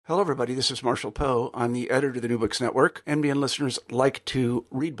Hello, everybody. This is Marshall Poe. I'm the editor of the New Books Network. NBN listeners like to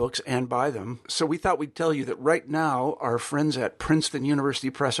read books and buy them. So we thought we'd tell you that right now, our friends at Princeton University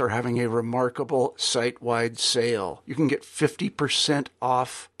Press are having a remarkable site-wide sale. You can get 50%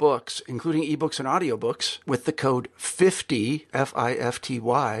 off books, including ebooks and audiobooks, with the code 50,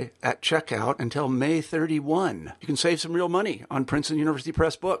 F-I-F-T-Y, at checkout until May 31. You can save some real money on Princeton University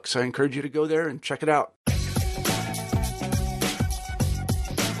Press books. I encourage you to go there and check it out.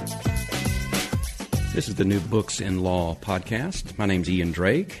 This is the New Books in Law podcast. My name's Ian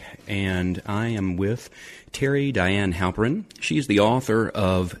Drake, and I am with Terry Diane Halperin. She's the author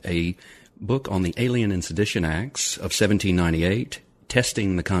of a book on the Alien and Sedition Acts of 1798,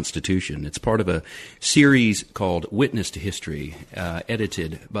 Testing the Constitution. It's part of a series called Witness to History,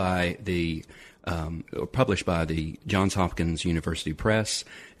 edited by published by the Johns Hopkins University Press,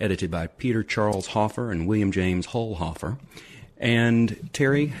 edited by Peter Charles Hoffer and William James Hull Hoffer. And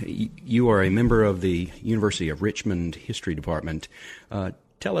Terry, you are a member of the University of Richmond History Department.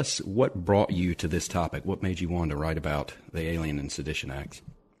 Tell us what brought you to this topic. What made you want to write about the Alien and Sedition Acts?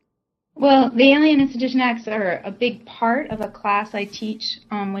 Well, the Alien and Sedition Acts are a big part of a class I teach,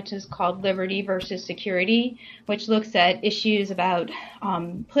 which is called Liberty versus Security, which looks at issues about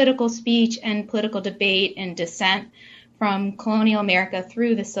political speech and political debate and dissent from colonial America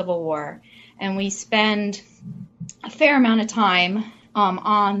through the Civil War. And we spend a fair amount of time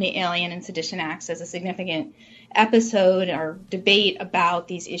on the Alien and Sedition Acts as a significant episode or debate about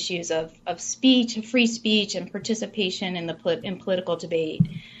these issues of speech, free speech, and participation in political debate,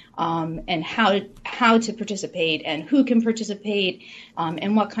 and how to participate and who can participate,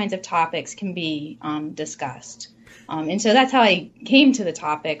 and what kinds of topics can be discussed. And so that's how I came to the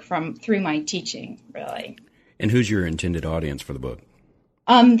topic through my teaching, really. And who's your intended audience for the book?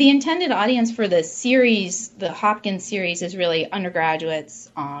 The intended audience for the series, the Hopkins series, is really undergraduates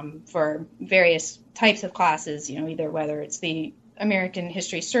for various types of classes, either whether it's the American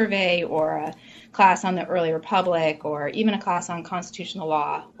History Survey or a class on the early Republic or even a class on constitutional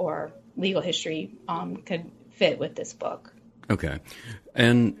law or legal history could fit with this book. Okay.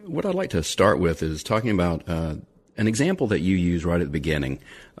 And what I'd like to start with is talking about an example that you use right at the beginning.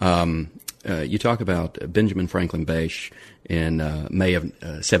 You talk about Benjamin Franklin Bache in May of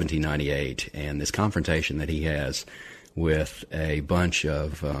 1798 and this confrontation that he has with a bunch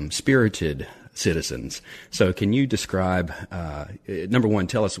of spirited citizens. So can you describe, number one,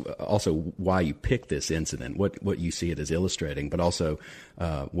 tell us also why you picked this incident, what you see it as illustrating, but also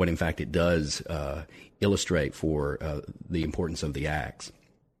what in fact it does illustrate for the importance of the acts.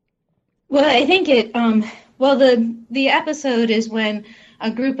 Well, I think the episode is when a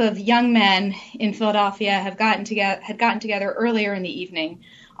group of young men in Philadelphia had gotten together earlier in the evening,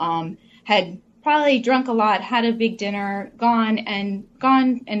 had probably drunk a lot, had a big dinner, gone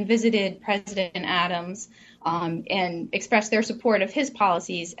and visited President Adams, and expressed their support of his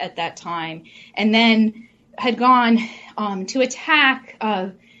policies at that time, and then had gone to attack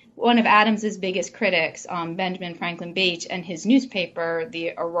one of Adams's biggest critics, Benjamin Franklin Bache, and his newspaper,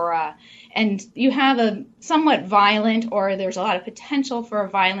 the Aurora. And you have a somewhat violent, or there's a lot of potential for a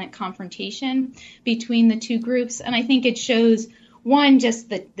violent confrontation between the two groups. And I think it shows, one, just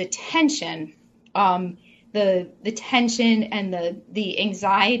the tension, the tension and the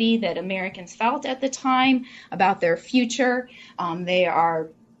anxiety that Americans felt at the time about their future. They are,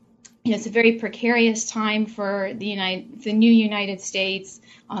 it's a very precarious time for the new United States.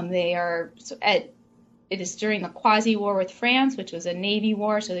 It is during the Quasi-War with France, which was a Navy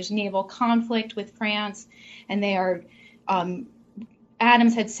war, so there's naval conflict with France, and they are,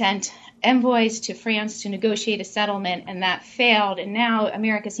 Adams had sent envoys to France to negotiate a settlement, and that failed, and now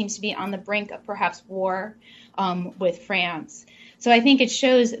America seems to be on the brink of perhaps war with France. So I think it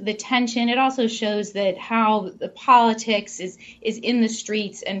shows the tension. It also shows that how the politics is in the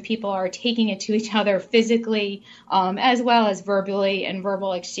streets and people are taking it to each other physically, as well as verbally and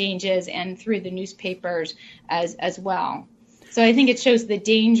verbal exchanges and through the newspapers as well. So I think it shows the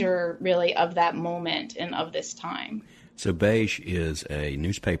danger really of that moment and of this time. So Bache is a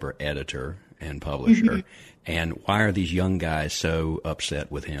newspaper editor and publisher. Mm-hmm. And why are these young guys so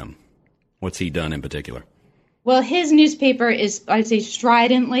upset with him? What's he done in particular? Well, his newspaper is, I'd say,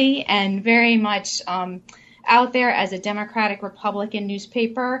 stridently and very much out there as a Democratic Republican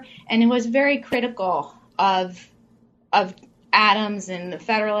newspaper, and it was very critical of Adams and the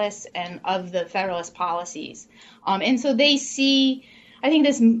Federalists and of the Federalist policies. And so they see, I think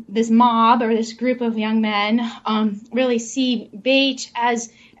this mob or this group of young men really see Bache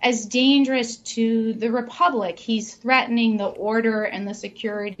as dangerous to the Republic. He's threatening the order and the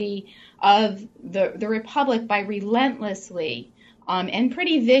security of the Republic by relentlessly and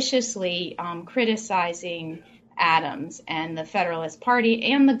pretty viciously criticizing Adams and the Federalist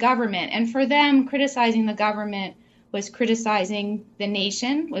Party and the government. And for them, criticizing the government was criticizing the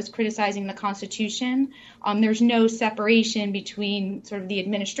nation, was criticizing the Constitution. There's no separation between sort of the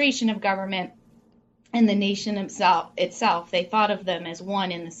administration of government and the nation itself. They thought of them as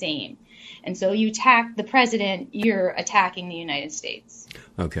one and the same. And so you attack the president, you're attacking the United States.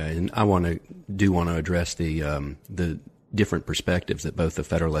 Okay, and I want to address the different perspectives that both the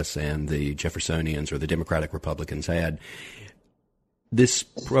Federalists and the Jeffersonians or the Democratic Republicans had. This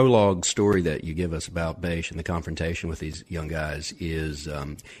prologue story that you give us about Bache and the confrontation with these young guys is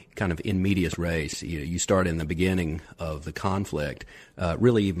kind of in medias res. You start in the beginning of the conflict,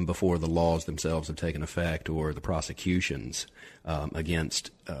 really even before the laws themselves have taken effect or the prosecutions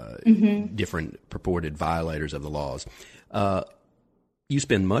against different purported violators of the laws. You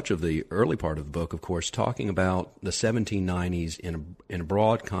spend much of the early part of the book, of course, talking about the 1790s in a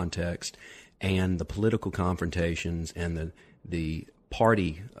broad context and the political confrontations and the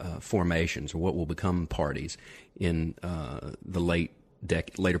party formations, or what will become parties, in the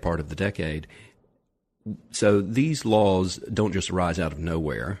later part of the decade. So these laws don't just arise out of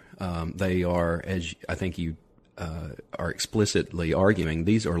nowhere. They are, as I think you are explicitly arguing,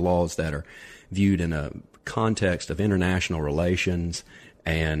 these are laws that are viewed in a context of international relations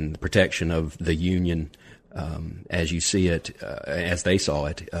and protection of the Union as you see it, as they saw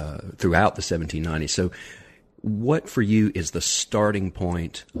it throughout the 1790s. So what for you is the starting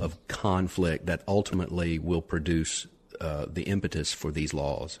point of conflict that ultimately will produce the impetus for these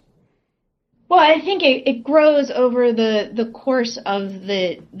laws? Well, I think it grows over the course of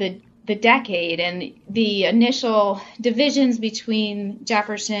the decade, and the initial divisions between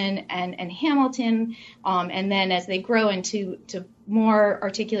Jefferson and Hamilton, and then as they grow into more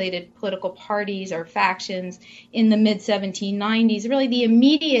articulated political parties or factions in the mid-1790s, really the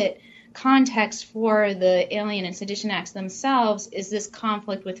immediate context for the Alien and Sedition Acts themselves is this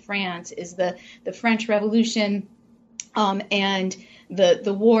conflict with France, is the French Revolution, and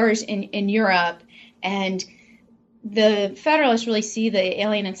the wars in Europe. And the Federalists really see the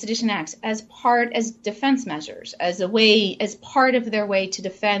Alien and Sedition Acts as defense measures, as part of their way to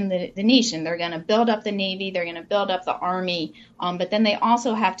defend the nation. They're going to build up the Navy, they're going to build up the Army, but then they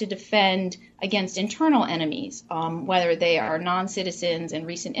also have to defend against internal enemies, whether they are non-citizens and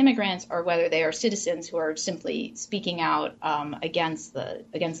recent immigrants, or whether they are citizens who are simply speaking out against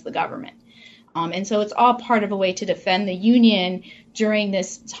the government. And so it's all part of a way to defend the Union during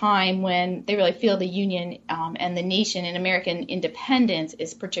this time when they really feel the Union and the nation and American independence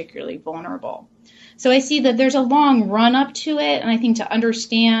is particularly vulnerable. So I see that there's a long run up to it, and I think to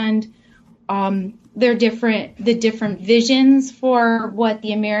understand the different visions for what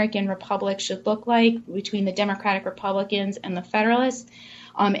the American Republic should look like between the Democratic Republicans and the Federalists.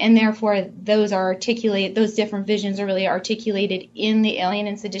 And therefore, those different visions are really articulated in the Alien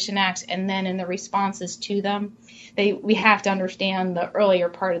and Sedition Acts, and then in the responses to them. We have to understand the earlier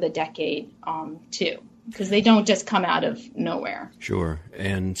part of the decade, too, because they don't just come out of nowhere. Sure.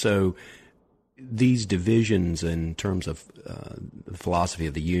 And so these divisions in terms of the philosophy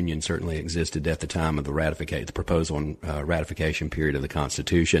of the Union certainly existed at the time of the proposal and ratification period of the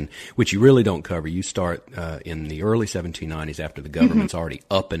Constitution, which you really don't cover. You start in the early 1790s after the government's already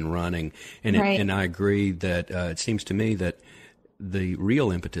up and running. And, right. And I agree that it seems to me that the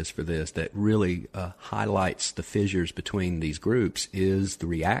real impetus for this that really highlights the fissures between these groups is the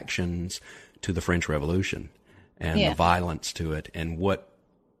reactions to the French Revolution and the violence to it, and what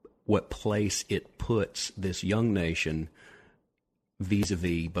place it puts this young nation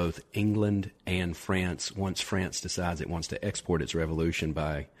vis-a-vis both England and France once France decides it wants to export its revolution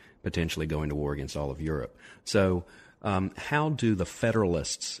by potentially going to war against all of Europe. So how do the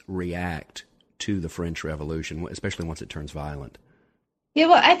Federalists react to the French Revolution, especially once it turns violent? Yeah,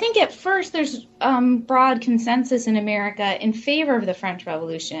 well, I think at first there's broad consensus in America in favor of the French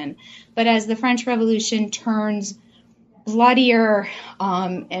Revolution. But as the French Revolution turns bloodier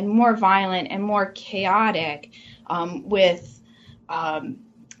and more violent and more chaotic, with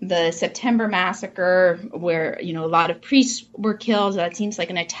the September Massacre, where a lot of priests were killed, that seems like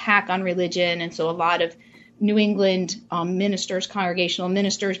an attack on religion, and so a lot of New England ministers, congregational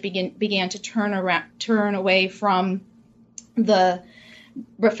ministers, began to turn away from the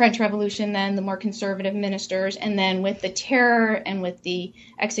French Revolution, then the more conservative ministers, and then with the terror and with the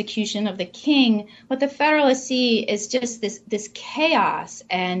execution of the king, what the Federalists see is just this chaos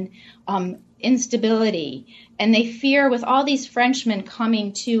and instability. And they fear, with all these Frenchmen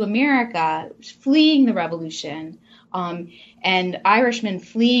coming to America, fleeing the revolution, and Irishmen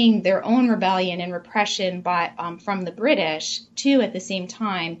fleeing their own rebellion and repression from the British too at the same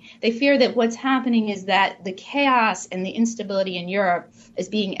time. They fear that what's happening is that the chaos and the instability in Europe is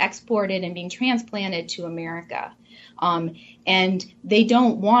being exported and being transplanted to America. And they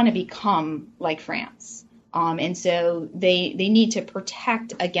don't want to become like France. And so they need to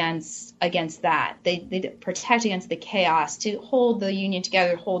protect against that. They protect against the chaos to hold the Union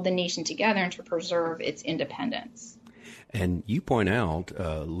together, hold the nation together, and to preserve its independence. And you point out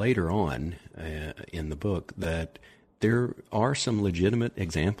later on in the book that there are some legitimate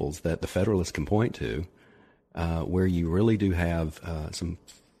examples that the Federalists can point to where you really do have some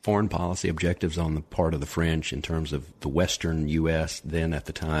foreign policy objectives on the part of the French in terms of the Western U.S., then at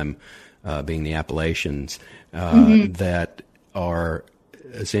the time being the Appalachians, that are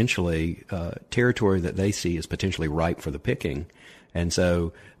essentially territory that they see as potentially ripe for the picking. And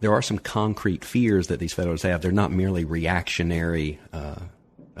so there are some concrete fears that these Federalists have. They're not merely reactionary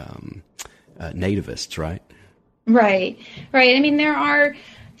nativists, right? Right. I mean, there are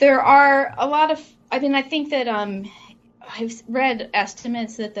a lot of. I mean, I think that I've read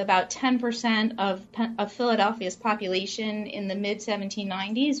estimates that about 10% of Philadelphia's population in the mid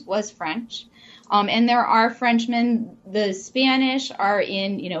 1790s was French. And there are Frenchmen. The Spanish are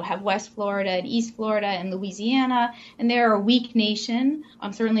have West Florida and East Florida and Louisiana, and they're a weak nation,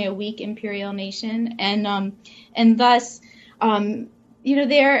 certainly a weak imperial nation, and thus,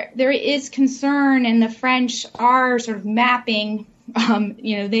 there is concern, and the French are sort of mapping.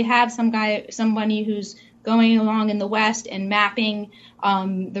 They have somebody who's going along in the West and mapping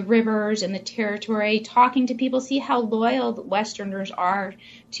the rivers and the territory, talking to people, see how loyal the Westerners are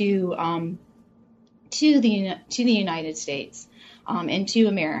to the United States and to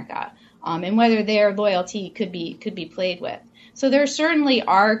America, and whether their loyalty could be played with. So there certainly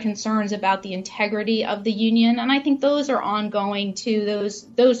are concerns about the integrity of the Union, and I think those are ongoing too. Those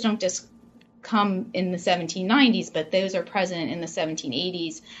don't just come in the 1790s, but those are present in the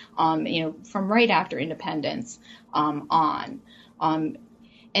 1780s, from right after independence on.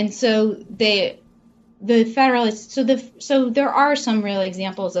 And so the Federalists. So there are some real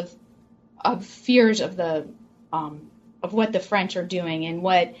examples of fears of what the French are doing and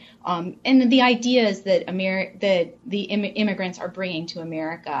what and the ideas that the immigrants are bringing to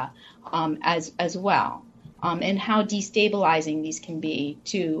America as well, and how destabilizing these can be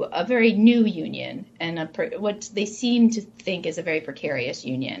to a very new union and what they seem to think is a very precarious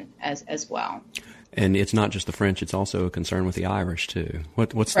union as well. And it's not just the French; it's also a concern with the Irish too.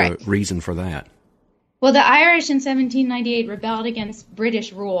 What's right. The reason for that? Well, the Irish in 1798 rebelled against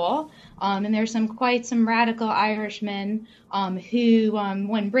British rule, and there's quite some radical Irishmen who,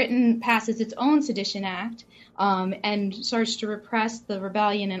 when Britain passes its own Sedition Act and starts to repress the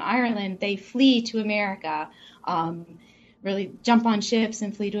rebellion in Ireland, they flee to America, really jump on ships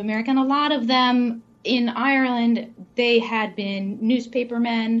and flee to America. And a lot of them in Ireland, they had been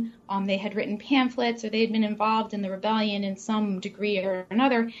newspapermen, they had written pamphlets, or they had been involved in the rebellion in some degree or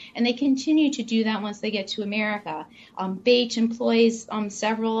another, and they continue to do that once they get to America. Bache employs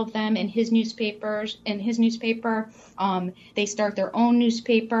several of them in his newspaper. They start their own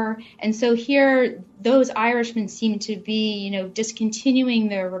newspaper, and so here those Irishmen seem to be, discontinuing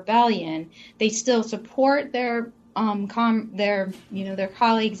their rebellion. They still support their colleagues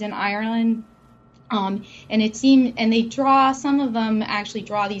in Ireland. And some of them actually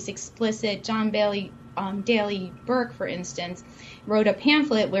draw these explicit. John Daly Burke, for instance, wrote a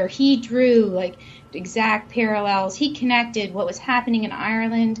pamphlet where he drew exact parallels. He connected what was happening in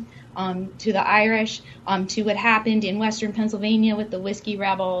Ireland to the Irish, to what happened in Western Pennsylvania with the Whiskey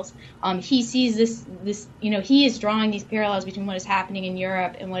Rebels. He sees this. He is drawing these parallels between what is happening in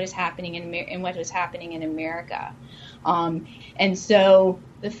Europe and what is happening in what is happening in America. And so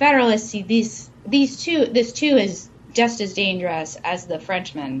the Federalists see this too is just as dangerous as the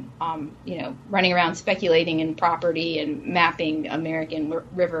Frenchmen, running around speculating in property and mapping American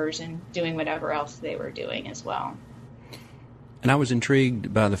rivers and doing whatever else they were doing as well. And I was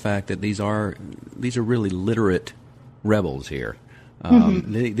intrigued by the fact that these are really literate rebels here.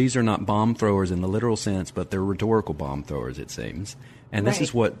 These are not bomb throwers in the literal sense, but they're rhetorical bomb throwers, it seems. And this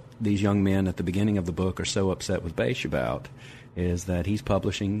is what these young men at the beginning of the book are so upset with Bache about, is that he's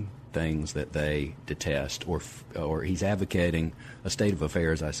publishing things that they detest, or he's advocating a state of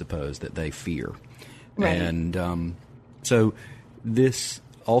affairs, I suppose, that they fear. Right. And so this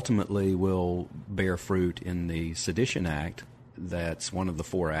ultimately will bear fruit in the Sedition Act. That's one of the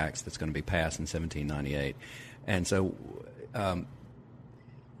 4 acts that's going to be passed in 1798. And so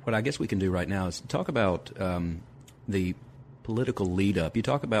what I guess we can do right now is talk about the political lead-up. You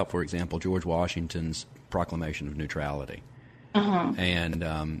talk about, for example, George Washington's Proclamation of Neutrality. And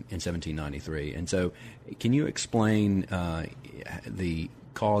in 1793. And so, can you explain the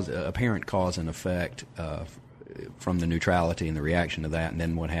apparent cause and effect from the neutrality and the reaction to that, and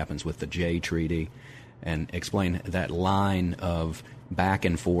then what happens with the Jay Treaty, and explain that line of back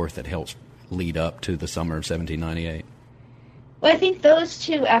and forth that helps lead up to the summer of 1798? Well, I think those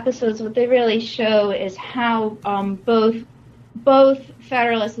two episodes, what they really show is how both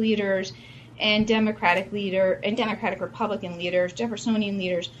Federalist leaders and Democratic Republican leaders, Jeffersonian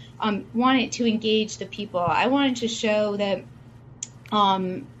leaders, wanted to engage the people. I wanted to show that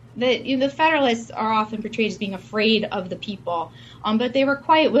the Federalists are often portrayed as being afraid of the people, but they were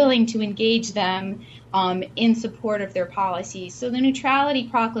quite willing to engage them in support of their policies. So the Neutrality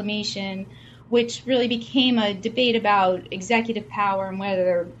Proclamation, which really became a debate about executive power and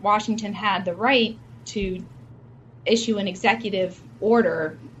whether Washington had the right to issue an executive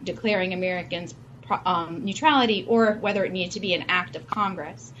order declaring Americans neutrality, or whether it needed to be an act of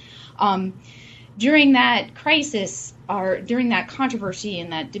Congress. During that crisis, or during that controversy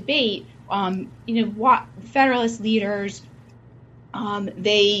and that debate, Federalist leaders,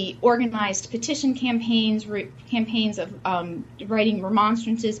 they organized petition campaigns of writing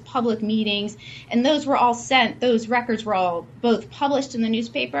remonstrances, public meetings, and those records were all both published in the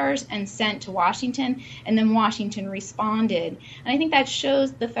newspapers and sent to Washington, and then Washington responded. And I think that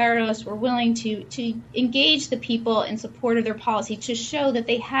shows the Federalists were willing to engage the people in support of their policy, to show that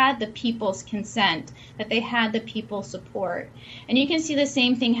they had the people's consent, that they had the people's support. And you can see the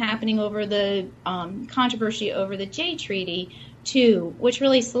same thing happening over the controversy over the Jay Treaty, too, which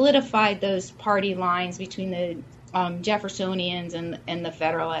really solidified those party lines between the Jeffersonians and the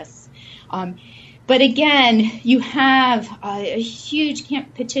Federalists. But again, you have a huge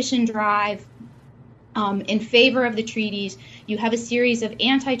petition drive in favor of the treaties. You have a series of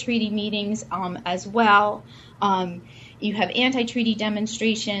anti-treaty meetings as well. You have anti-treaty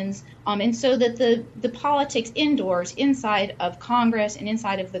demonstrations, and so that the politics indoors, inside of Congress and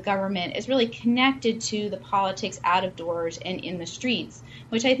inside of the government, is really connected to the politics out of doors and in the streets,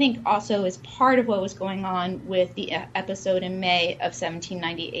 which I think also is part of what was going on with the episode in May of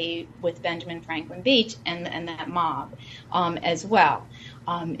 1798 with Benjamin Franklin Bache and that mob as well.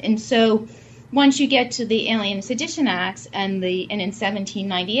 And so once you get to the Alien and Sedition Acts and in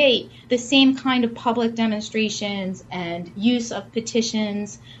 1798, the same kind of public demonstrations and use of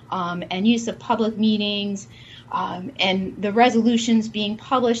petitions and use of public meetings and the resolutions being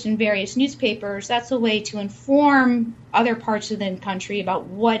published in various newspapers, that's a way to inform other parts of the country about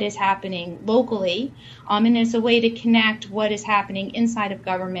what is happening locally, and it's a way to connect what is happening inside of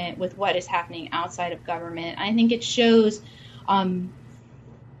government with what is happening outside of government. I think it shows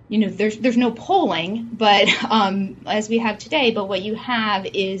there's no polling, but as we have today, but what you have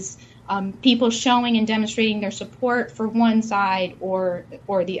is people showing and demonstrating their support for one side or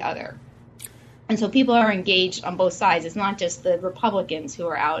the other. And so people are engaged on both sides. It's not just the Republicans who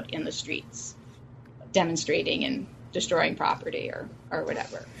are out in the streets demonstrating and destroying property or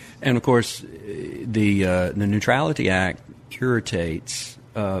whatever. And of course, the Neutrality Act irritates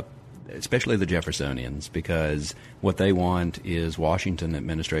especially the Jeffersonians, because what they want is Washington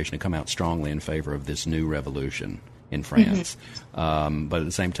administration to come out strongly in favor of this new revolution in France. Mm-hmm. But at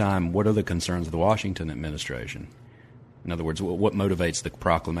the same time, what are the concerns of the Washington administration? In other words, what motivates the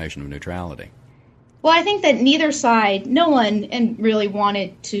proclamation of neutrality? Well, I think that neither side, no one really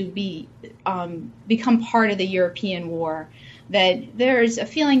wanted to become part of the European war. That there's a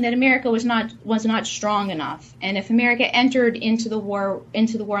feeling that America was not strong enough, and if America entered into the war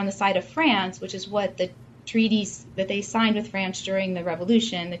on the side of France, which is what the treaties that they signed with France during the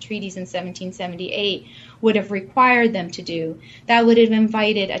Revolution, the treaties in 1778, would have required them to do, that would have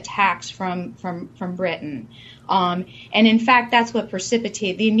invited attacks from Britain. And in fact, that's what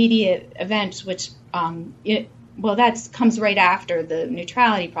precipitated the immediate events, which that comes right after the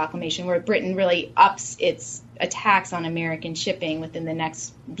Neutrality Proclamation, where Britain really ups its attacks on American shipping within the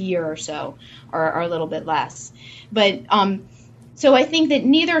next year or so, or a little bit less. But so I think that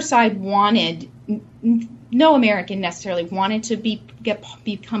neither side no American necessarily wanted to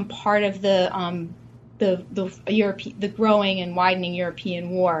become part of the growing and widening European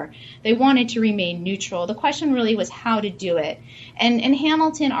war. They wanted to remain neutral. The question really was how to do it. And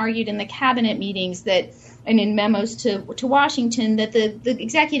Hamilton argued in the cabinet meetings and in memos to Washington that the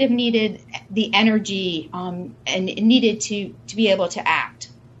executive needed the energy and needed to be able to act.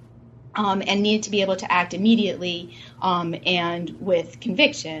 And needed to be able to act immediately and with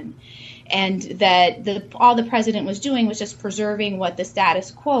conviction. and that all the president was doing was just preserving what the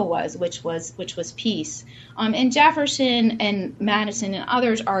status quo was, which was peace. And Jefferson and Madison and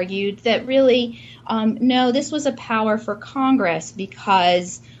others argued that really, no, this was a power for Congress,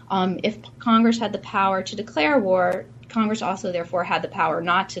 because if Congress had the power to declare war, Congress also therefore had the power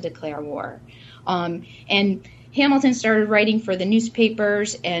not to declare war. And Hamilton started writing for the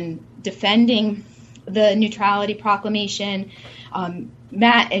newspapers and defending the Neutrality Proclamation. And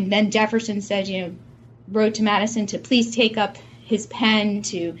then Jefferson said, wrote to Madison to please take up his pen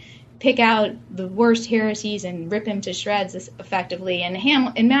to pick out the worst heresies and rip him to shreds effectively.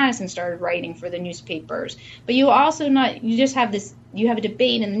 And Madison started writing for the newspapers. But you have a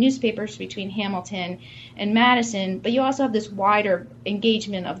debate in the newspapers between Hamilton and Madison, but you also have this wider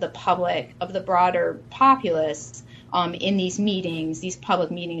engagement of the public, of the broader populace, in these meetings, these public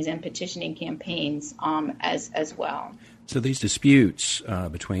meetings and petitioning campaigns as well. So these disputes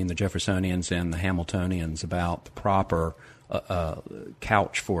between the Jeffersonians and the Hamiltonians about the proper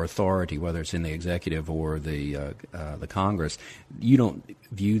couch for authority, whether it's in the executive or the Congress, you don't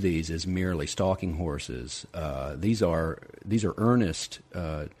view these as merely stalking horses. These are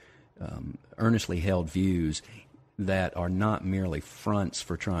earnestly held views that are not merely fronts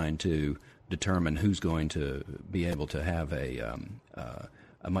for trying to determine who's going to be able to have a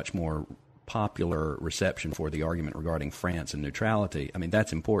much more popular reception for the argument regarding France and neutrality. I mean,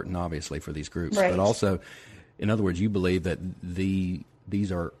 that's important, obviously, for these groups, right. But also, in other words, you believe that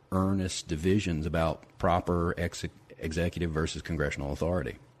these are earnest divisions about proper executive versus congressional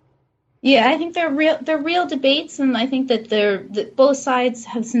authority. Yeah, I think they're real debates, and I think that both sides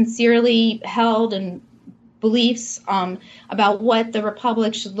have sincerely held and beliefs about what the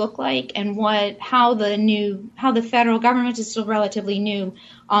republic should look like and how the federal government is still relatively new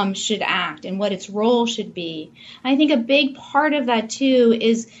should act and what its role should be. I think a big part of that too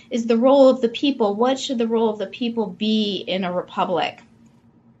is the role of the people. What should the role of the people be in a republic?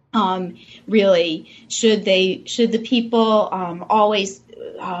 Really, should the people always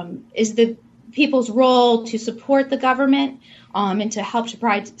is the people's role to support the government and to help to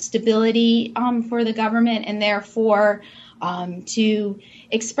provide stability for the government, and therefore to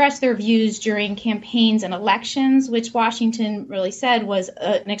express their views during campaigns and elections, which Washington really said was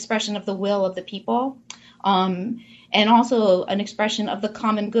an expression of the will of the people, and also an expression of the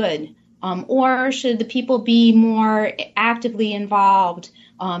common good. Or should the people be more actively involved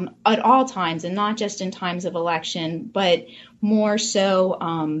at all times, and not just in times of election, but more so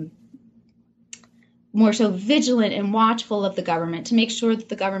vigilant and watchful of the government to make sure that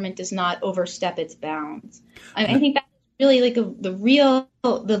the government does not overstep its bounds. I think that's really like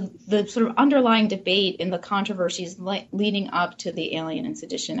the sort of underlying debate in the controversies leading up to the Alien and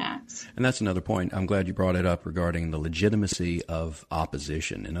Sedition Acts. And that's another point. I'm glad you brought it up regarding the legitimacy of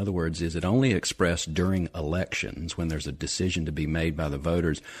opposition. In other words, is it only expressed during elections when there's a decision to be made by the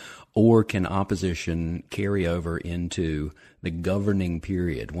voters, or can opposition carry over into the governing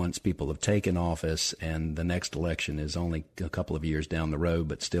period once people have taken office and the next election is only a couple of years down the road,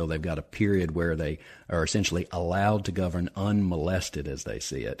 but still they've got a period where they are essentially allowed to govern unmolested as they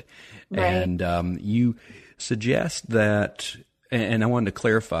see it. Right. And you suggest that, and I wanted to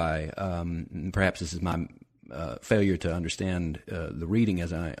clarify, perhaps this is my failure to understand the reading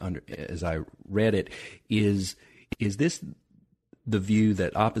as I read it, is this the view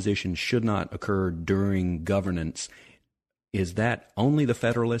that opposition should not occur during governance? Is that only the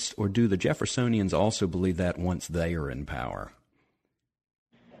Federalists, or do the Jeffersonians also believe that once they are in power?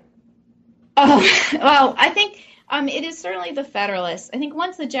 Well, I think it is certainly the Federalists. I think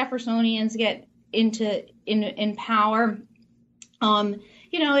once the Jeffersonians get in power,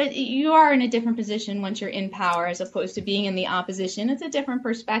 you are in a different position once you're in power as opposed to being in the opposition. It's a different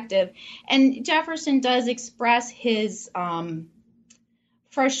perspective. And Jefferson does express his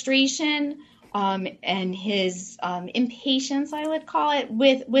frustration and his impatience, I would call it,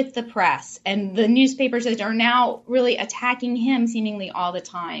 with the press and the newspapers that are now really attacking him seemingly all the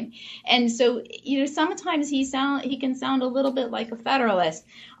time. And so, sometimes he can sound a little bit like a Federalist,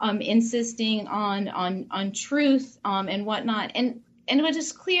 insisting on truth and whatnot. And what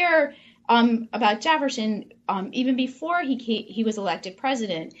is clear about Jefferson, even before he was elected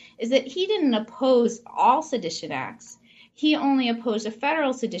president, is that he didn't oppose all sedition acts. He only opposed a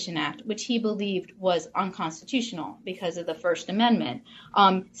federal sedition act, which he believed was unconstitutional because of the First Amendment.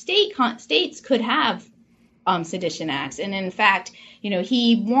 States could have sedition acts, and in fact,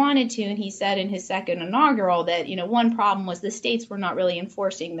 he wanted to, and he said in his second inaugural that one problem was the states were not really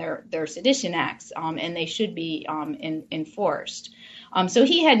enforcing their sedition acts, and they should be enforced. So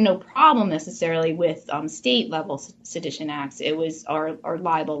he had no problem necessarily with state-level sedition acts. It was our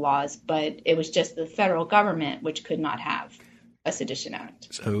libel laws, but it was just the federal government which could not have a sedition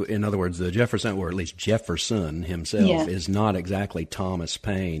act. So, in other words, the Jefferson, or at least Jefferson himself, is not exactly Thomas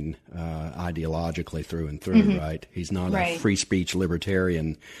Paine ideologically through and through, right? He's not a free speech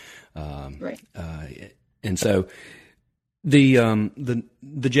libertarian, right? And so,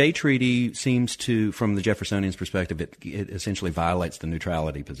 the Jay Treaty seems to, from the Jeffersonians' perspective, it essentially violates the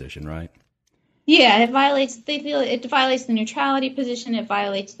neutrality position, right? Yeah, it violates the neutrality position. It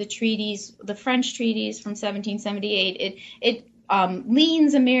violates the treaties, the French treaties from 1778. It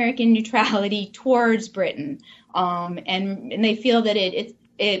leans American neutrality towards Britain, and they feel that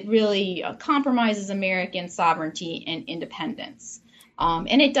it really compromises American sovereignty and independence.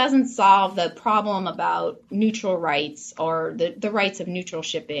 And it doesn't solve the problem about neutral rights or the rights of neutral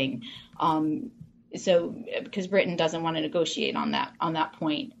shipping. So because Britain doesn't want to negotiate on that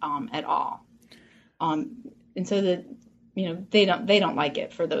point at all. And so they don't like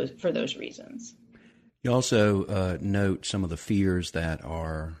it for those reasons. You also note some of the fears that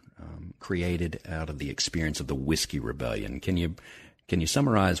are created out of the experience of the Whiskey Rebellion. Can you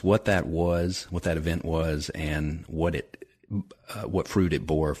summarize what that was, what that event was, and what fruit it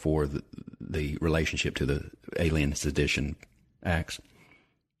bore for the relationship to the Alien Sedition Acts?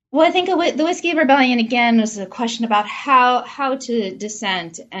 Well, I think the Whiskey Rebellion, again, was a question about how to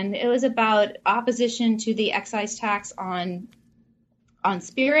dissent, and it was about opposition to the excise tax on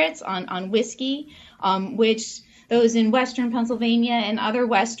spirits, on whiskey, which those in Western Pennsylvania and other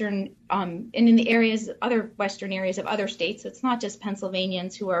Western and in the other Western areas of other states. It's not just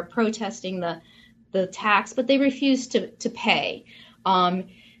Pennsylvanians who are protesting the tax, but they refused to pay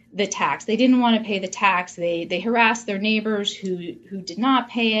the tax. They didn't want to pay the tax. They harassed their neighbors who did not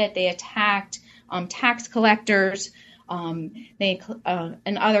pay it. They attacked tax collectors and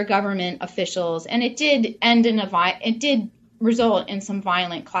other government officials, and it did result in some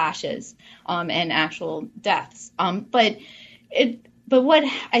violent clashes and actual deaths. But what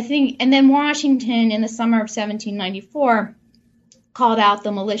I think, and then Washington in the summer of 1794 called out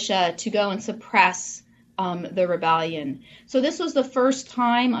the militia to go and suppress the rebellion. So this was the first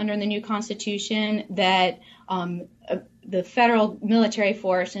time under the new Constitution that the federal military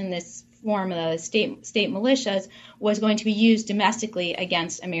force in this form of the state militias was going to be used domestically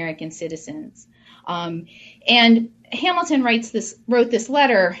against American citizens. And Hamilton wrote this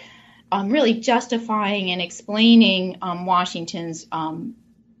letter really justifying and explaining Washington's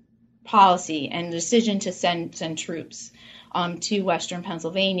policy and decision to send troops to Western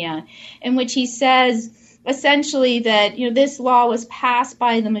Pennsylvania, in which he says essentially that this law was passed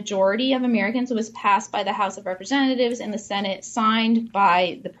by the majority of Americans. It was passed by the House of Representatives and the Senate, signed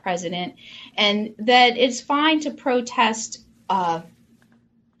by the president, and that it's fine to protest a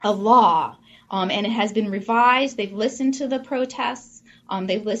law. And it has been revised. They've listened to the protests.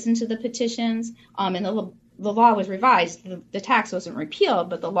 They've listened to the petitions. And the law was revised. The tax wasn't repealed,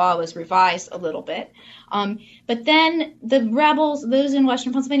 but the law was revised a little bit. But then the rebels, those in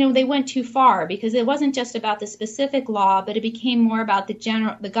Western Pennsylvania, they went too far because it wasn't just about the specific law, but it became more about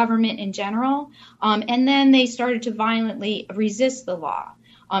the government in general. And then they started to violently resist the law.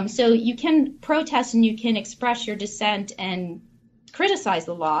 So you can protest and you can express your dissent and criticize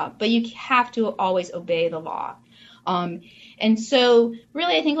the law, but you have to always obey the law. And so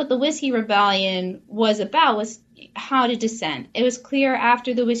really I think what the Whiskey Rebellion was about was how to dissent. It was clear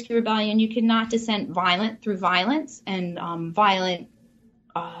after the Whiskey Rebellion you could not dissent through violence and violent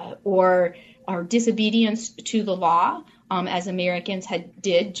or disobedience to the law, as Americans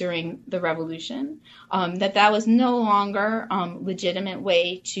did during the Revolution, that was no longer legitimate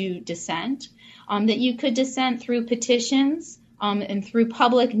way to dissent, that you could dissent through petitions, and through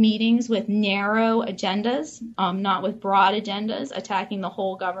public meetings with narrow agendas, not with broad agendas attacking the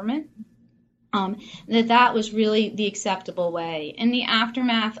whole government, that was really the acceptable way. In the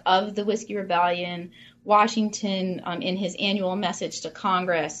aftermath of the Whiskey Rebellion, Washington, in his annual message to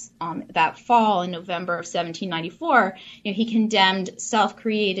Congress that fall in November of 1794, he condemned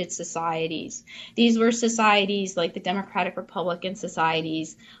self-created societies. These were societies like the Democratic Republican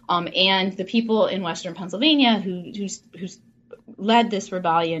societies, and the people in Western Pennsylvania who led this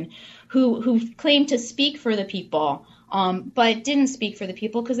rebellion, who claimed to speak for the people, but didn't speak for the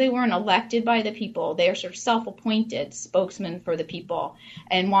people because they weren't elected by the people. They are sort of self-appointed spokesmen for the people.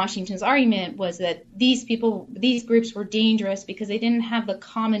 And Washington's argument was that these groups were dangerous because they didn't have the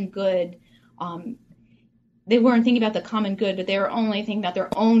common good. They weren't thinking about the common good, but they were only thinking about their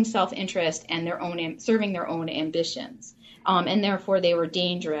own self-interest and serving their own ambitions. And therefore they were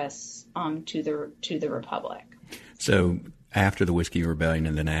dangerous to the Republic. So after the Whiskey Rebellion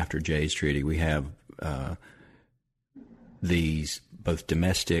and then after Jay's Treaty, we have these both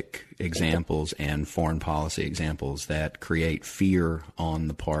domestic examples and foreign policy examples that create fear on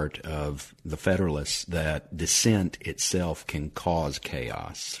the part of the Federalists that dissent itself can cause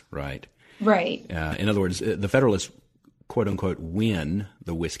chaos, right? Right. In other words, the Federalists, quote unquote, win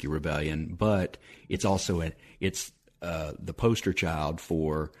the Whiskey Rebellion, but it's also the poster child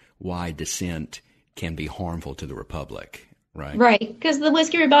for why dissent can be harmful to the Republic. Right. Right, because the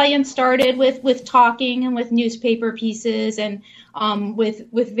Whiskey Rebellion started with talking and with newspaper pieces and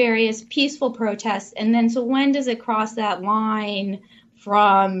with various peaceful protests, and then so when does it cross that line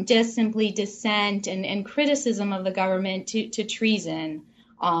from just simply dissent and criticism of the government to treason,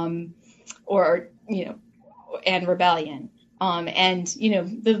 or and rebellion? And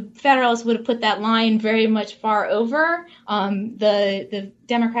the Federalists would have put that line very much far over. The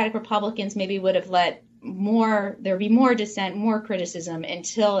Democratic Republicans maybe would have let there'd be more dissent, more criticism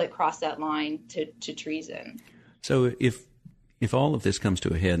until it crossed that line to treason. So if all of this comes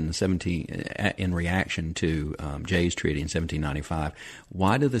to a head in reaction to Jay's Treaty in 1795,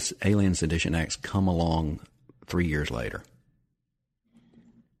 why do the Alien Sedition Acts come along 3 years later?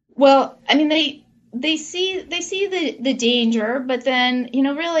 Well, I mean, they see the danger, but then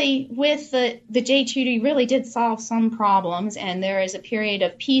really with the Jay Treaty really did solve some problems, and there is a period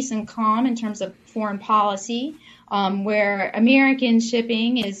of peace and calm in terms of foreign policy, where American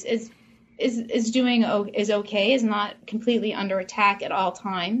shipping is okay, is not completely under attack at all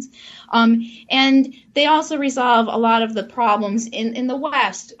times, and they also resolve a lot of the problems in the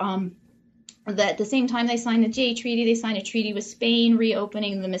West. That at the same time they signed the Jay Treaty, they signed a treaty with Spain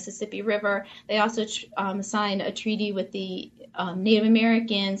reopening the Mississippi River. They also signed a treaty with the Native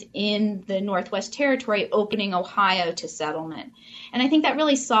Americans in the Northwest Territory, opening Ohio to settlement. And I think that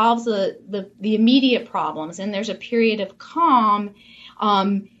really solves the immediate problems. And there's a period of calm.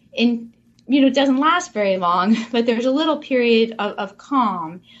 It doesn't last very long, but there's a little period of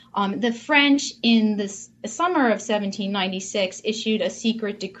calm. The French in the summer of 1796 issued a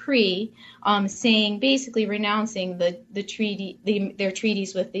secret decree basically renouncing the treaty, their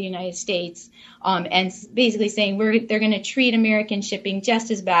treaties with the United States, and basically saying they're going to treat American shipping just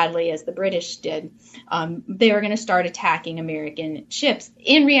as badly as the British did. They were going to start attacking American ships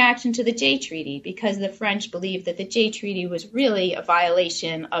in reaction to the Jay Treaty, because the French believed that the Jay Treaty was really a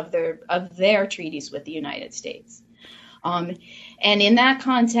violation of their treaties with the United States. And in that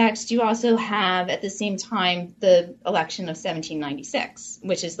context, you also have at the same time the election of 1796,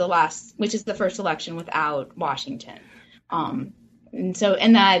 which is the first election without Washington. There's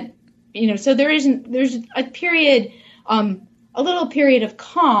a period, a little period of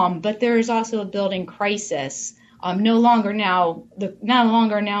calm, but there is also a building crisis. No longer now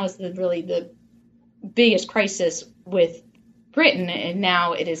is the biggest crisis with Britain, and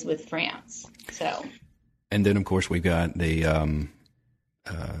now it is with France. So. And then, of course, we've got the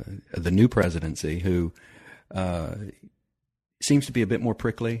new presidency, who seems to be a bit more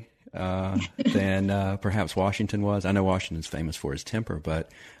prickly than perhaps Washington was. I know Washington's famous for his temper, but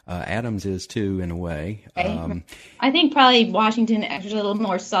Adams is too, in a way. I think probably Washington has a little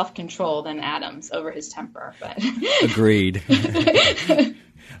more self-control than Adams over his temper. But Agreed.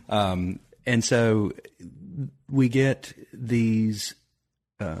 And so we get these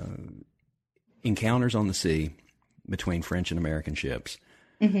encounters on the sea between French and American ships,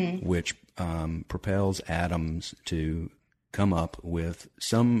 which propels Adams to come up with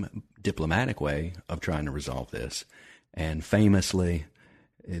some diplomatic way of trying to resolve this. And famously,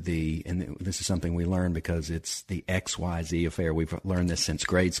 this is something we learn because it's the XYZ affair. We've learned this since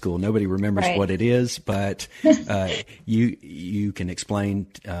grade school. Nobody remembers what it is, but you can explain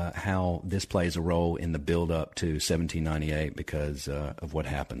how this plays a role in the build-up to 1798 because of what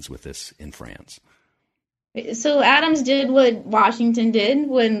happens with this in France. So Adams did what Washington did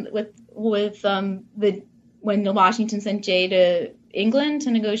when Washington sent Jay to England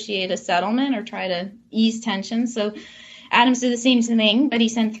to negotiate a settlement or try to ease tensions. So Adams did the same thing, but he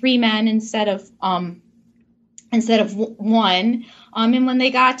sent 3 men instead of 1. And when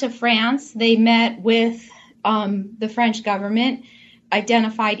they got to France, they met with the French government,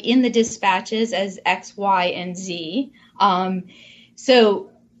 identified in the dispatches as X, Y, and Z.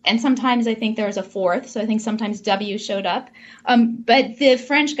 And sometimes I think there was a 4th, so I think sometimes W showed up. But the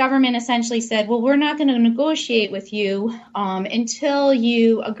French government essentially said, well, we're not going to negotiate with you until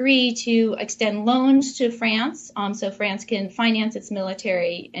you agree to extend loans to France, so France can finance its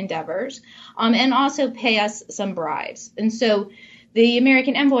military endeavors, and also pay us some bribes. And so the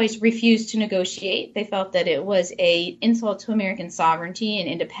American envoys refused to negotiate. They felt that it was an insult to American sovereignty and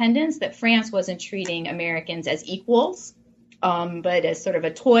independence, that France wasn't treating Americans as equals. but as sort of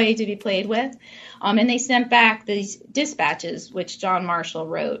a toy to be played with. And they sent back these dispatches, which John Marshall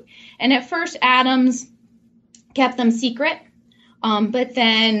wrote. And at first, Adams kept them secret, but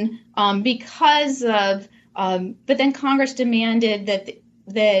then Congress demanded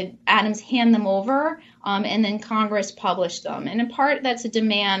that Adams hand them over, and then Congress published them. And in part, that's a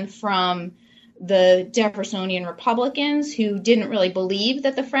demand from the Jeffersonian Republicans, who didn't really believe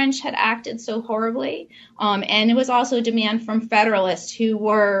that the French had acted so horribly, and it was also a demand from Federalists who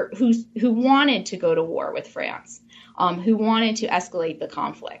wanted to go to war with France, who wanted to escalate the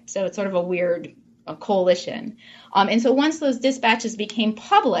conflict. So it's sort of a weird coalition. And so once those dispatches became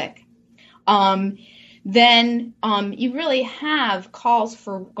public, then you really have calls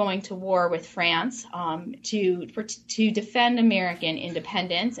for going to war with France to defend American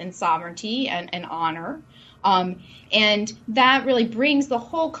independence and sovereignty and honor. And that really brings the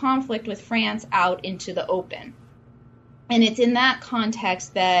whole conflict with France out into the open. And it's in that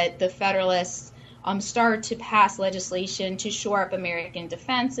context that the Federalists start to pass legislation to shore up American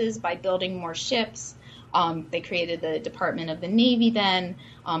defenses by building more ships. They created the Department of the Navy then.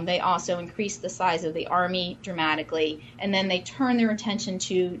 They also increased the size of the Army dramatically. And then they turned their attention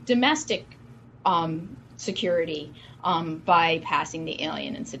to domestic security by passing the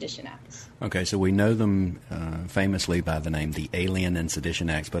Alien and Sedition Acts. Okay, so we know them famously by the name the Alien and Sedition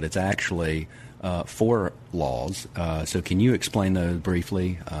Acts, but it's actually 4 laws. So can you explain those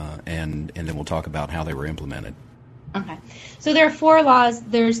briefly, and then we'll talk about how they were implemented? Okay, so there are 4 laws.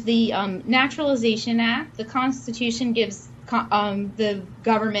 There's the Naturalization Act. The Constitution gives the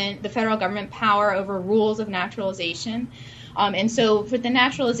federal government, power over rules of naturalization. And so for the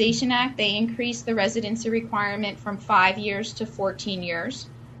Naturalization Act, they increased the residency requirement from 5 years to 14 years.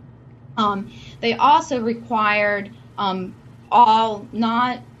 They also required all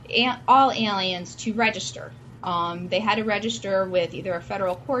aliens to register. They had to register with either a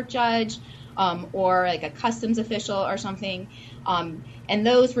federal court judge or like a customs official or something. And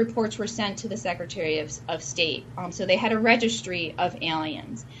those reports were sent to the Secretary of State. So they had a registry of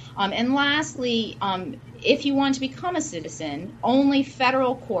aliens. And lastly, if you want to become a citizen, only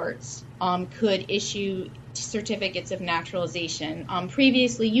federal courts could issue certificates of naturalization.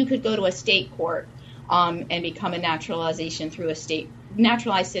 Previously, you could go to a state court and become a naturalized citizen through a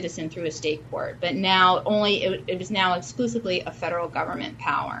state court. But now it was now exclusively a federal government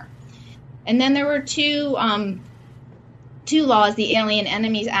power. And then there were two laws, the Alien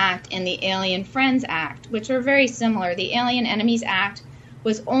Enemies Act and the Alien Friends Act, which are very similar. The Alien Enemies Act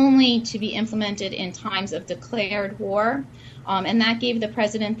was only to be implemented in times of declared war, and that gave the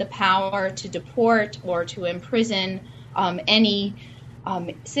president the power to deport or to imprison any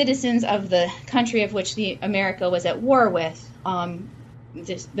citizens of the country of which America was at war with.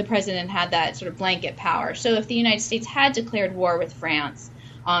 The president had that sort of blanket power. So if the United States had declared war with France,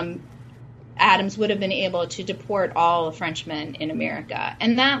 Adams would have been able to deport all the Frenchmen in America.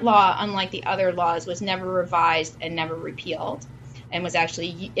 And that law, unlike the other laws, was never revised and never repealed, and was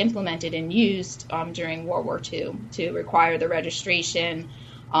actually implemented and used during World War II to require the registration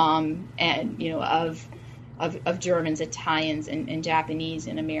of Germans, Italians, and Japanese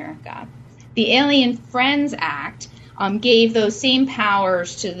in America. The Alien Friends Act gave those same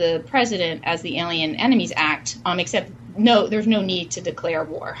powers to the president as the Alien Enemies Act, except there's no need to declare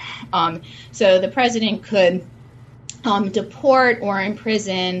war. So the president could deport or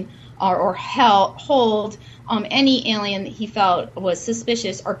imprison or hold any alien that he felt was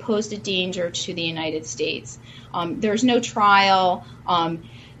suspicious or posed a danger to the United States. There's no trial.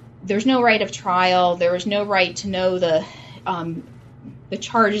 There's no right of trial. There was no right to know the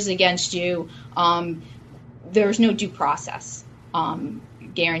charges against you. There's no due process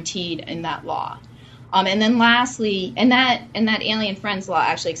guaranteed in that law. And then lastly, and that Alien Friends Law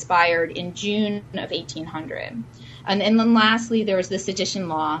actually expired in June of 1800. And then lastly, there was the Sedition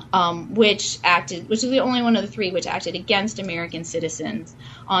Law, which is the only one of the 3 which acted against American citizens.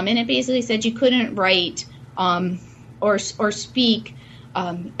 And it basically said you couldn't write or speak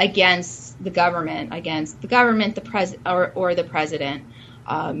against the government, the president or the president.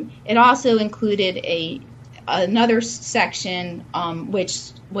 It also included another section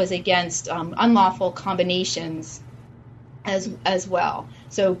which was against unlawful combinations as well.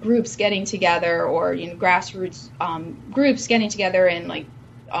 So groups getting together, or grassroots groups getting together, and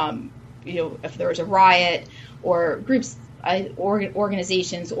if there was a riot, or groups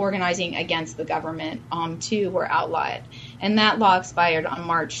organizations organizing against the government too were outlawed. And that law expired on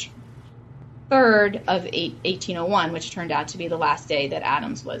March 3rd of 1801, which turned out to be the last day that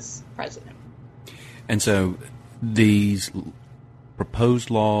Adams was president. And so these proposed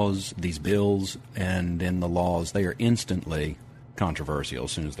laws, these bills, and then the laws, they are instantly controversial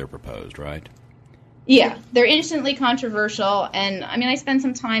as soon as they're proposed, right? Yeah, they're instantly controversial, and I mean, I spend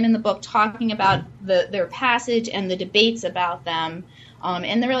some time in the book talking about their passage and the debates about them,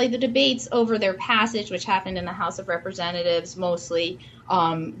 and really the debates over their passage, which happened in the House of Representatives mostly.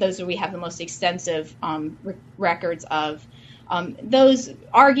 Those are we have the most extensive records of. Those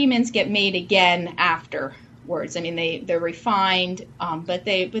arguments get made again afterwards. I mean, they're refined, but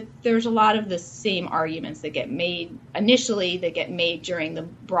there's a lot of the same arguments that get made initially that get made during the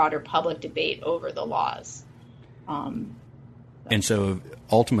broader public debate over the laws. And so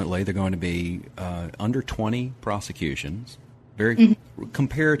ultimately they're going to be under 20 prosecutions, very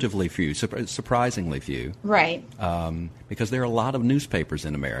comparatively few, surprisingly few. Right. Because there are a lot of newspapers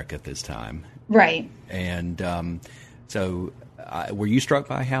in America at this time. Right. And so were you struck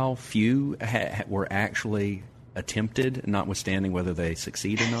by how few were actually attempted, notwithstanding whether they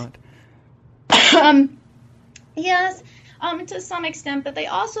succeed or not? Yes, to some extent, but they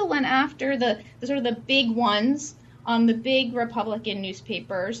also went after the sort of the big ones, the big Republican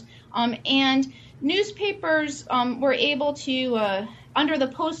newspapers, and newspapers were able to, under the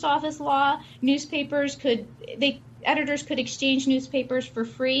post office law, editors could exchange newspapers for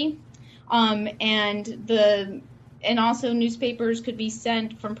free, and also newspapers could be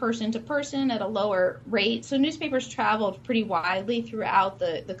sent from person to person at a lower rate. So newspapers traveled pretty widely throughout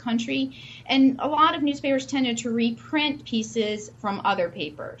the country, and a lot of newspapers tended to reprint pieces from other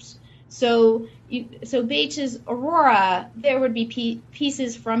papers. So Bates' Aurora, there would be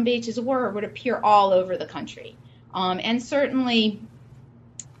pieces from Bates' Aurora would appear all over the country. And certainly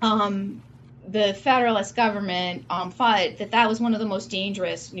the Federalist government thought that was one of the most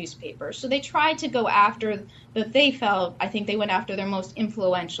dangerous newspapers. So they tried to go after I think they went after their most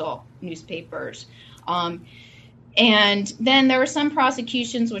influential newspapers. And then there were some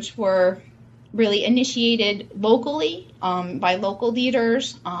prosecutions which were really initiated locally by local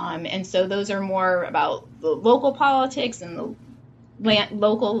leaders. And so those are more about the local politics and the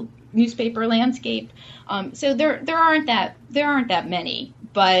local newspaper landscape. So there aren't that many.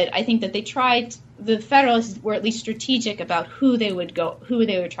 But I think that the Federalists were at least strategic about who they would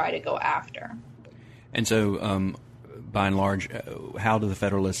try to go after. And so, by and large, how do the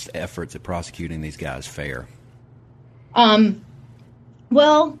Federalists' efforts at prosecuting these guys fare?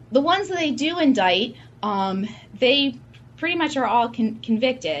 Well, the ones that they do indict, they pretty much are all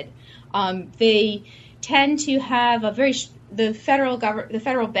convicted. They tend to have the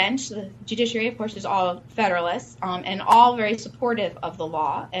federal bench, the judiciary, of course, is all Federalists, and all very supportive of the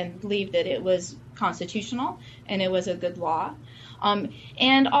law and believed that it was constitutional and it was a good law.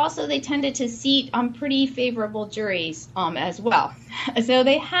 And also they tended to seat pretty favorable juries as well. So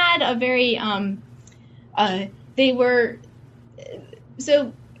they had a very,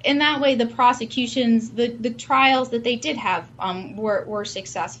 so in that way, the prosecutions, the trials that they did have were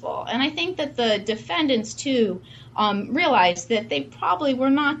successful. And I think that the defendants, too, realized that they probably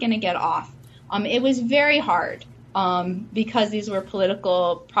were not going to get off. It was very hard because these were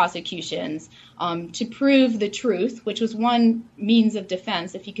political prosecutions to prove the truth, which was one means of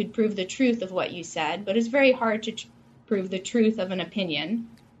defense, if you could prove the truth of what you said. But it's very hard to prove the truth of an opinion.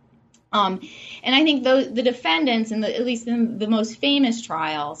 And I think the defendants, at least in the most famous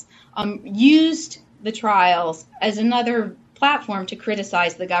trials, used the trials as another platform to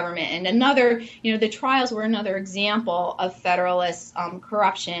criticize the government, and the trials were another example of Federalist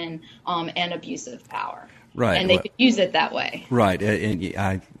corruption and abuse of power. Right, and they could use it that way. Right, and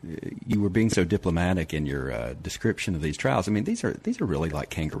you were being so diplomatic in your description of these trials. I mean, these are really like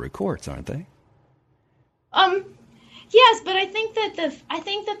kangaroo courts, aren't they? Yes, but I think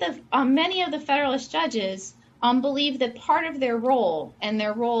that many of the Federalist judges believe that part of their role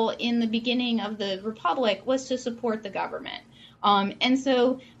in the beginning of the Republic was to support the government. And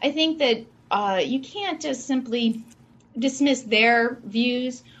so I think that you can't just simply dismiss their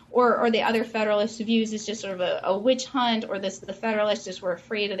views or the other Federalist views as just sort of a witch hunt, or the Federalists just were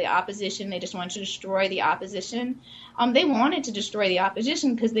afraid of the opposition. They just wanted to destroy the opposition. They wanted to destroy the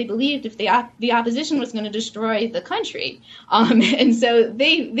opposition because they believed if the opposition was going to destroy the country. And so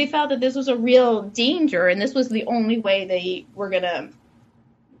they felt that this was a real danger, and this was the only way they were going to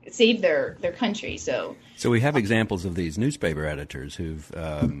save their country. So we have examples of these newspaper editors who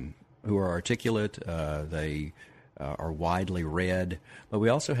are articulate. They are widely read, but we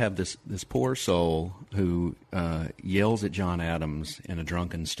also have this poor soul who yells at John Adams in a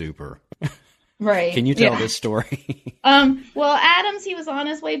drunken stupor. Right. Can you tell this story? Well, Adams, he was on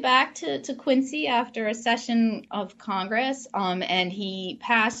his way back to Quincy after a session of Congress, and he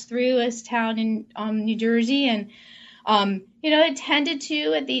passed through his town in New Jersey, and it tended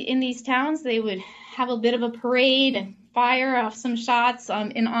to in these towns, they would have a bit of a parade and fire off some shots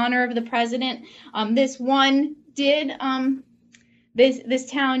in honor of the president. This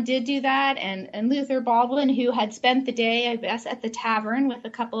town did do that, and Luther Baldwin, who had spent the day, I guess, at the tavern with a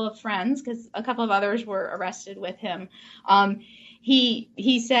couple of friends, because a couple of others were arrested with him. He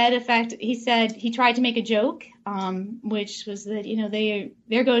said he tried to make a joke, which was that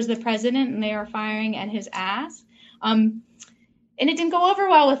there goes the president and they are firing at his ass. And it didn't go over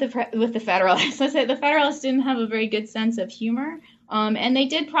well with the Federalists. I said the Federalists didn't have a very good sense of humor, and they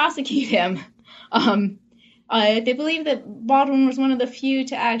did prosecute him. They believe that Baldwin was one of the few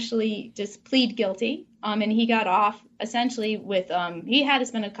to actually just plead guilty, and he got off essentially with he had to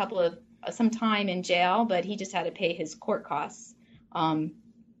spend some time in jail, but he just had to pay his court costs. And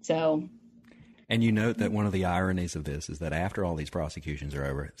you note that one of the ironies of this is that after all these prosecutions are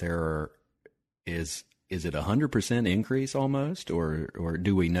over, is it 100% increase almost, or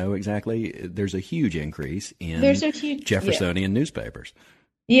do we know exactly? There's a huge increase in Jeffersonian newspapers.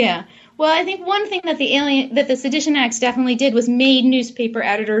 Yeah. Well, I think one thing that the Sedition Acts definitely did was made newspaper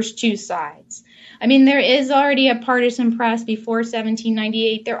editors choose sides. I mean, there is already a partisan press before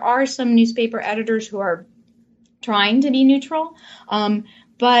 1798. There are some newspaper editors who are trying to be neutral,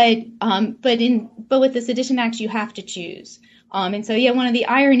 but with the Sedition Acts, you have to choose. And so, one of the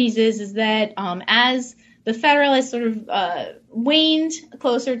ironies is that as the Federalists sort of waned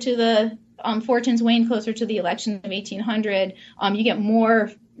closer to the fortunes waned closer to the election of 1800, you get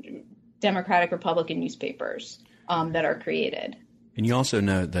more Democratic Republican newspapers that are created. And you also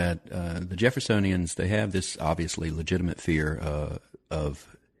note that the Jeffersonians, they have this obviously legitimate fear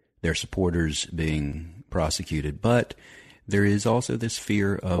of their supporters being prosecuted, but there is also this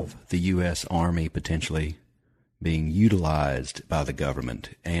fear of the U.S. Army potentially being utilized by the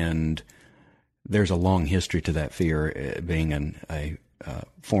government, and there's a long history to that fear, being a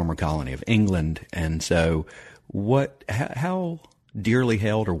former colony of England. And so how dearly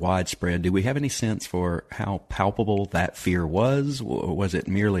held or widespread, do we have any sense for how palpable that fear was? Was it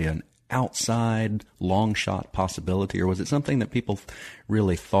merely an outside long shot possibility, or was it something that people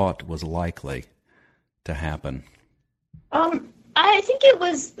really thought was likely to happen? I think it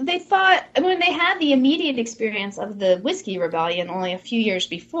was, they thought, when they had the immediate experience of the Whiskey Rebellion only a few years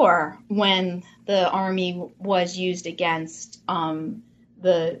before, when the Army was used against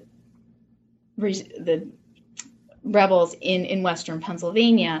the rebels in Western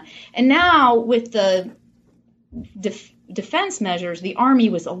Pennsylvania. And now with the defense measures, the Army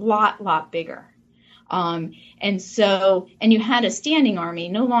was a lot bigger. And you had a standing army.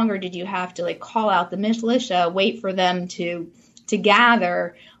 No longer did you have to call out the militia, wait for them to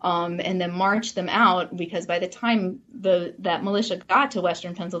gather, and then march them out, because by the time that militia got to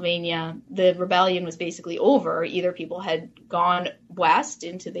Western Pennsylvania, the rebellion was basically over. Either people had gone west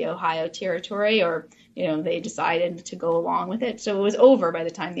into the Ohio Territory, or they decided to go along with it. So it was over by the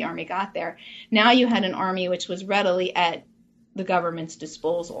time the army got there. Now you had an army which was readily at the government's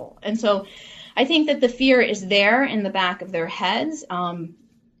disposal. And so I think that the fear is there in the back of their heads. And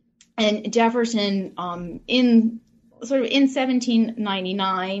Jefferson, in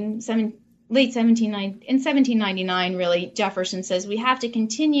 1799, really, Jefferson says we have to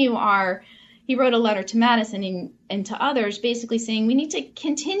continue he wrote a letter to Madison and to others, basically saying we need to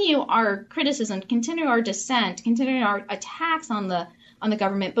continue our criticism, continue our dissent, continue our attacks on the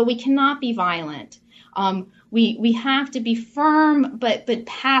government, but we cannot be violent. We have to be firm but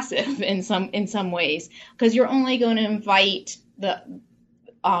passive in some ways, because you're only going to invite that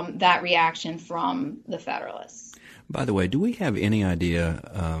reaction from the Federalists. By the way, do we have any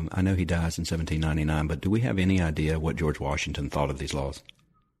idea, I know he dies in 1799, but do we have any idea what George Washington thought of these laws?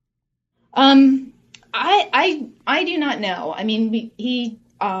 I do not know. I mean, he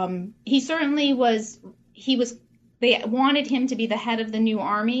certainly was, they wanted him to be the head of the new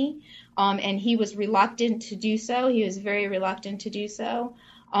army, and he was reluctant to do so. He was very reluctant to do so.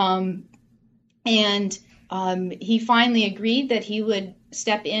 And he finally agreed that he would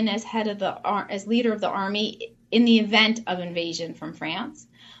step in as as leader of the army in the event of invasion from France.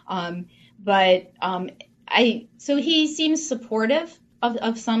 So he seems supportive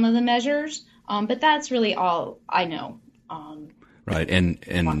of some of the measures, but that's really all I know. Right, and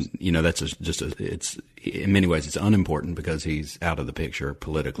that's it's in many ways it's unimportant because he's out of the picture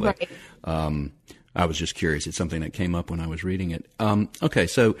politically. Right. I was just curious. It's something that came up when I was reading it. Okay,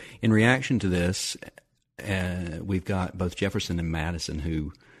 so in reaction to this, we've got both Jefferson and Madison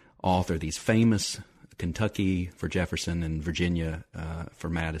who author these famous Kentucky for Jefferson and Virginia for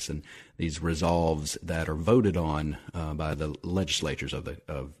Madison, these resolves that are voted on by the legislatures of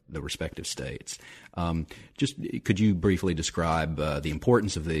the respective states. Just could you briefly describe the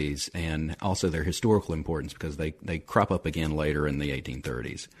importance of these and also their historical importance, because they crop up again later in the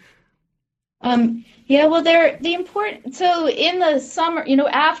 1830s? They're the important. So in the summer,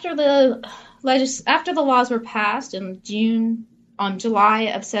 after the laws were passed in July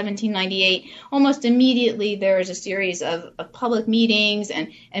of 1798, almost immediately there was a series of public meetings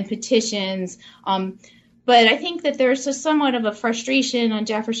and petitions. But I think that there's somewhat of a frustration on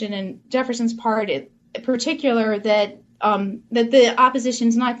Jefferson's part, in particular, that the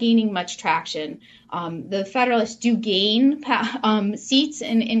opposition's not gaining much traction. The Federalists do gain seats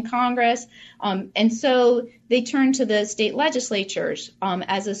in Congress, and so they turn to the state legislatures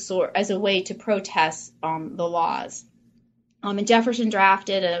as a way to protest the laws. And Jefferson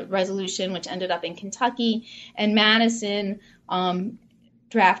drafted a resolution which ended up in Kentucky, and Madison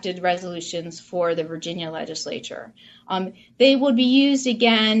drafted resolutions for the Virginia legislature. They would be used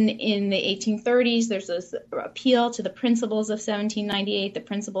again in the 1830s. There's this appeal to the principles of 1798, the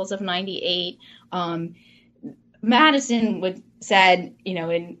principles of 98. Madison said,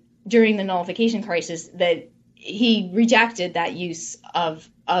 during the nullification crisis, that he rejected that use of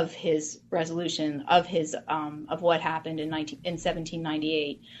his resolution of what happened in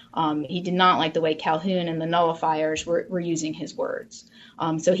 1798. He did not like the way Calhoun and the nullifiers were using his words.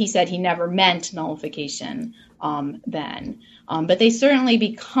 So he said he never meant nullification then. But they certainly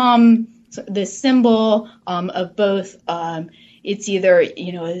become the symbol of both. It's either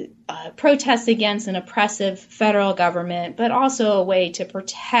a protest against an oppressive federal government, but also a way to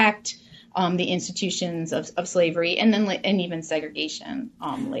protect the institutions of slavery and even segregation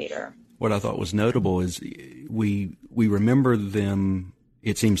later. What I thought was notable is we remember them.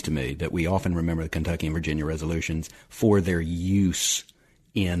 It seems to me that we often remember the Kentucky and Virginia resolutions for their use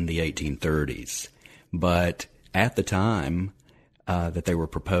in the 1830s, but at the time that they were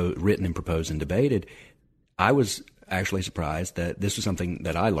written and proposed and debated, I was actually surprised that this was something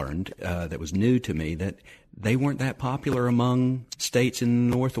that I learned that was new to me, that they weren't that popular among states in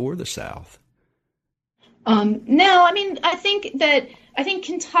the North or the South. No, I think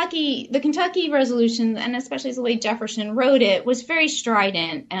Kentucky, the Kentucky resolution, and especially the way Jefferson wrote it, was very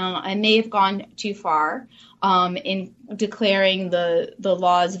strident and may have gone too far in declaring the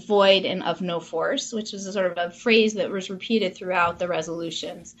laws void and of no force, which is a sort of a phrase that was repeated throughout the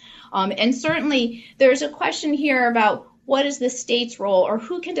resolutions. And certainly there's a question here about what is the state's role, or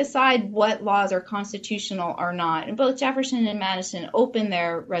who can decide what laws are constitutional or not. And both Jefferson and Madison opened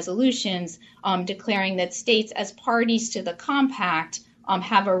their resolutions declaring that states, as parties to the compact,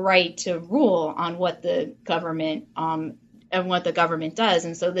 have a right to rule on what the government and what the government does.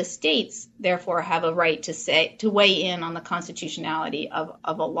 And so the states, therefore, have a right to weigh in on the constitutionality of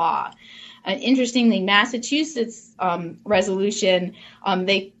a law. Interestingly, Massachusetts resolution, and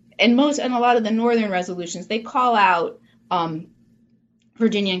a lot of the northern resolutions, they call out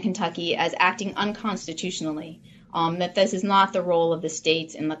Virginia and Kentucky as acting unconstitutionally, that this is not the role of the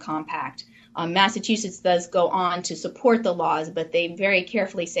states in the compact. Massachusetts does go on to support the laws, but they very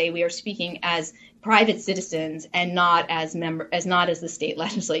carefully say we are speaking as private citizens and not as the state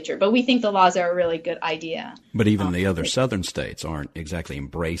legislature. But we think the laws are a really good idea. But even the other southern states aren't exactly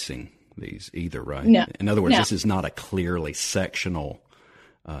embracing these either, right? No. In other words, This is not a clearly sectional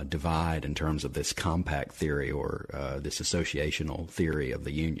divide in terms of this compact theory or this associational theory of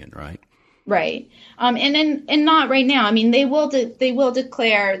the Union, right? Right. And not right now. I mean, they will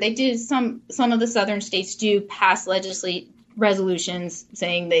declare, they do, some of the southern states do pass resolutions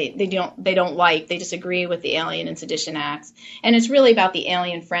saying they disagree with the Alien and Sedition Acts. And it's really about the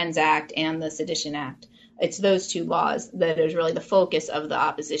Alien Friends Act and the Sedition Act. It's those two laws that is really the focus of the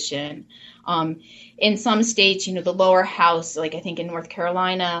opposition. In some states, the lower house, like I think in North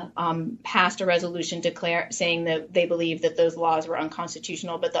Carolina, passed a resolution saying that they believe that those laws were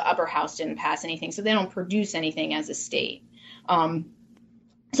unconstitutional, but the upper house didn't pass anything, so they don't produce anything as a state.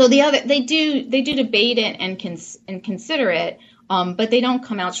 So they do debate it and consider it, but they don't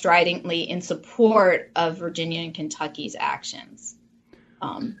come out stridently in support of Virginia and Kentucky's actions.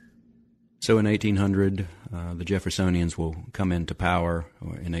 So in 1800, the Jeffersonians will come into power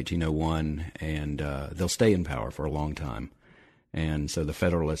in 1801, and they'll stay in power for a long time. And so the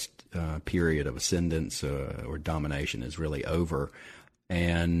Federalist period of ascendance or domination is really over.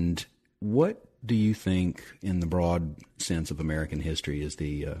 And what do you think, in the broad sense of American history, is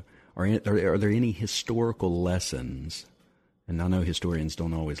are there any historical lessons And I know historians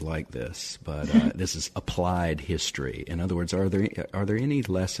don't always like this, but this is applied history. In other words, are there any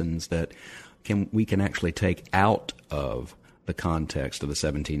lessons that we can actually take out of the context of the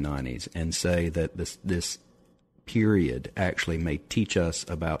 1790s and say that this period actually may teach us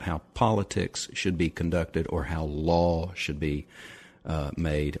about how politics should be conducted or how law should be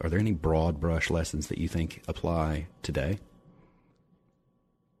made? Are there any broad brush lessons that you think apply today?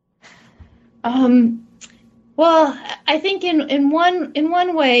 Well, I think in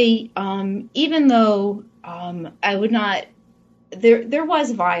one way, even though I would not, there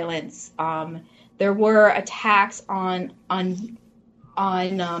was violence. There were attacks on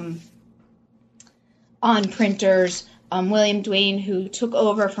printers. William Duane, who took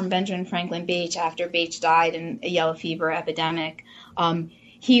over from Benjamin Franklin Bache after Bache died in a yellow fever epidemic,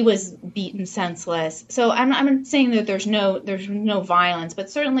 he was beaten senseless. So I'm not saying that there's no violence, but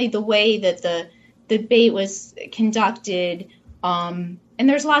certainly the way that the debate was conducted, and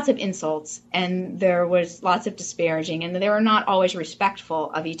there's lots of insults, and there was lots of disparaging, and they were not always respectful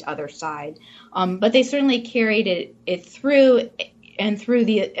of each other's side. But they certainly carried it through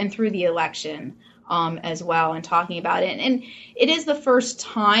the election as well, and talking about it. And it is the first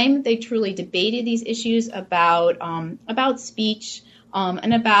time they truly debated these issues about speech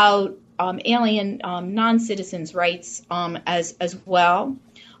and about alien non-citizens' rights as well.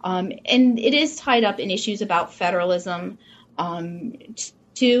 And it is tied up in issues about federalism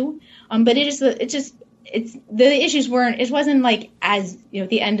too. But the issues weren't. It wasn't like, as at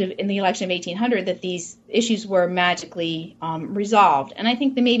the end in the election of 1800 that these issues were magically resolved. And I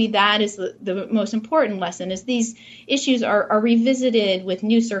think that maybe that is the most important lesson: is these issues are revisited with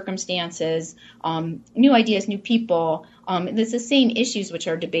new circumstances, new ideas, new people. It's the same issues which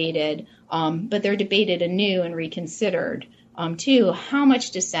are debated, but they're debated anew and reconsidered. Too, how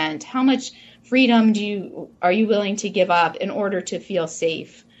much dissent, how much freedom are you willing to give up in order to feel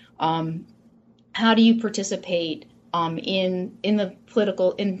safe? How do you participate in the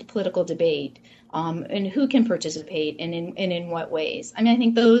political debate? And who can participate, and in what ways? I mean, I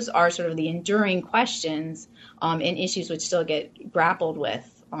think those are sort of the enduring questions and issues which still get grappled with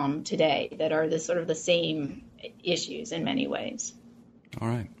today, that are the same issues in many ways. All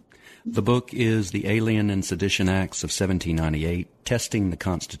right. The book is The Alien and Sedition Acts of 1798, Testing the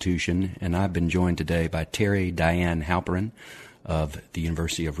Constitution, and I've been joined today by Terry Diane Halperin of the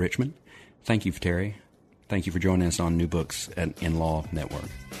University of Richmond. Thank you, Terry. Thank you for joining us on New Books in Law Network.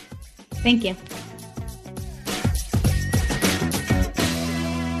 Thank you.